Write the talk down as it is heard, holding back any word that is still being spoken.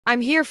I'm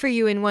here for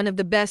you in one of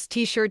the best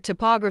t-shirt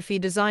typography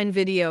design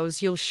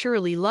videos you'll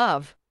surely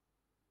love.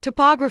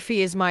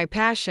 Typography is my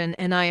passion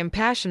and I am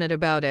passionate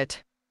about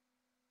it.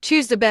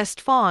 Choose the best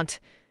font,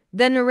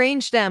 then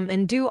arrange them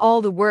and do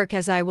all the work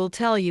as I will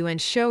tell you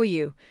and show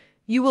you.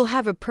 You will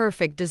have a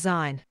perfect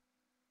design.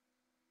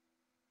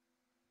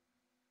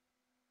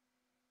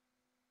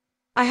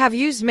 I have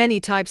used many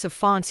types of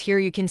fonts. Here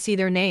you can see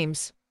their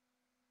names.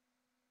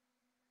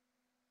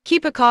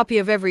 Keep a copy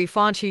of every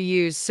font you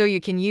use so you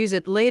can use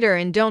it later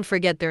and don't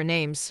forget their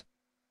names.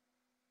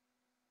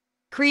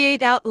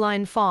 Create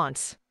outline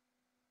fonts.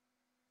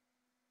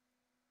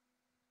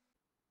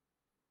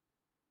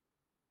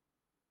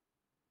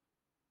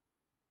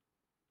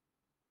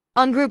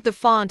 Ungroup the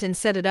font and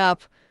set it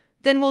up,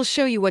 then we'll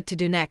show you what to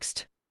do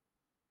next.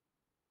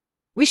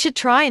 We should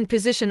try and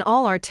position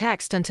all our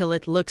text until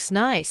it looks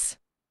nice.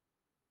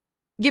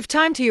 Give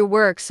time to your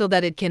work so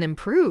that it can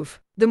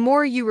improve. The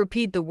more you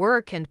repeat the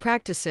work and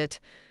practice it,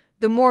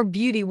 the more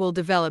beauty will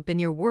develop in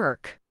your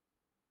work.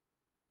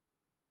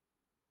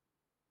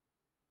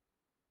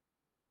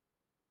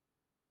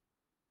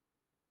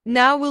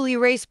 Now we'll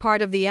erase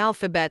part of the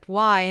alphabet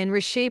Y and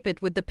reshape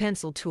it with the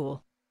pencil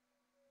tool.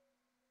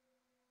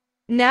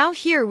 Now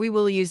here we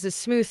will use the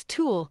smooth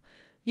tool.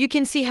 You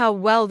can see how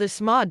well this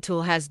mod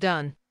tool has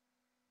done.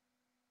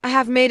 I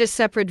have made a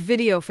separate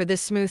video for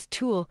this smooth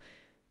tool.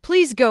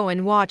 Please go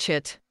and watch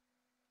it.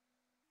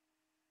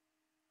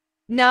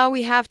 Now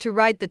we have to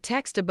write the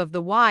text above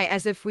the Y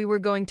as if we were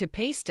going to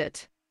paste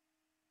it.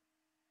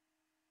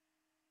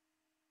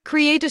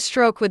 Create a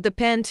stroke with the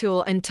pen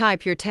tool and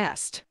type your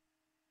text.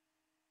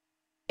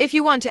 If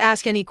you want to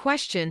ask any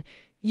question,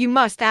 you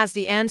must ask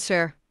the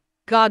answer,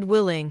 God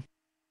willing.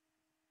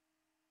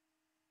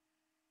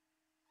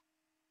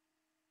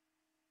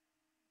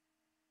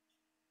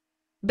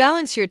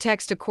 Balance your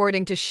text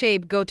according to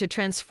shape. Go to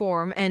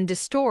Transform and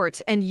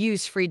Distort and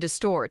use Free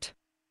Distort.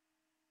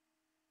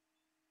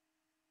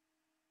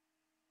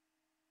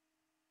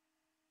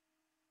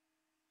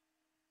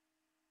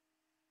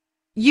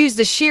 Use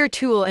the Shear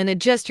tool and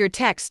adjust your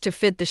text to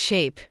fit the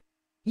shape.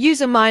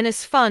 Use a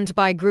minus font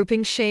by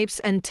grouping shapes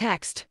and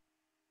text.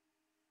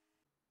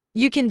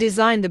 You can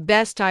design the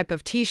best type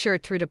of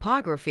t-shirt through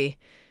typography.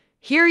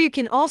 Here you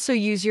can also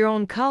use your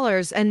own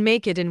colors and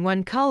make it in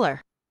one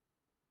color.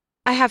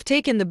 I have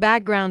taken the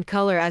background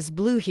color as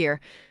blue here.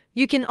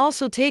 You can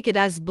also take it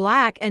as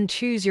black and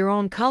choose your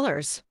own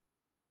colors.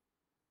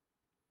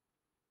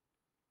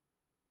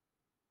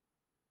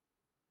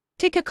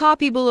 Take a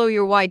copy below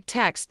your white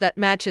text that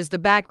matches the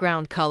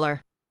background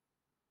color.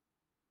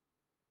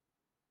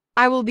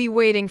 I will be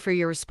waiting for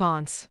your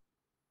response.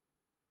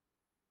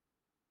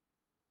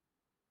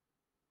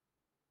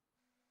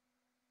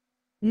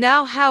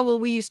 Now how will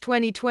we use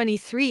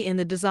 2023 in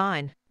the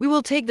design? We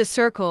will take the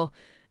circle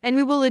and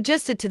we will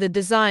adjust it to the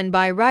design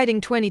by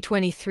writing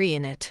 2023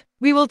 in it.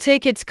 We will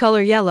take its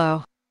color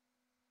yellow.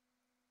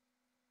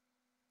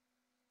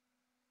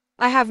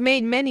 I have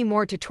made many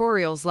more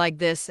tutorials like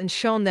this and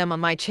shown them on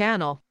my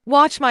channel.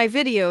 Watch my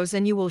videos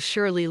and you will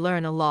surely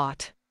learn a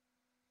lot.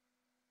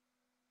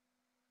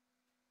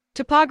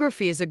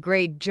 Typography is a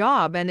great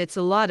job and it's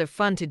a lot of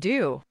fun to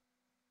do.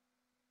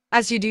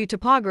 As you do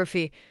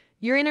typography,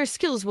 your inner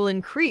skills will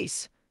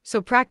increase,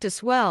 so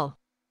practice well.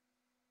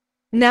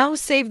 Now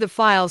save the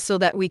file so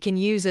that we can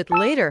use it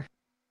later.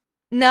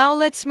 Now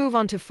let's move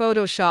on to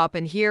Photoshop,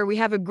 and here we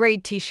have a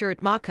great t-shirt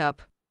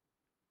mockup.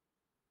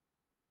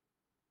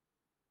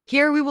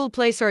 Here we will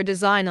place our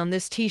design on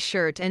this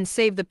t-shirt and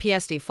save the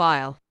PSD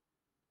file.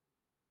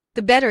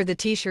 The better the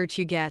t-shirt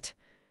you get,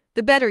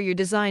 the better your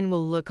design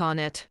will look on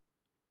it.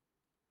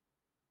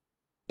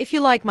 If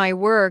you like my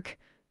work,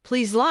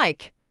 please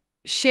like,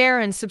 share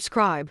and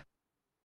subscribe.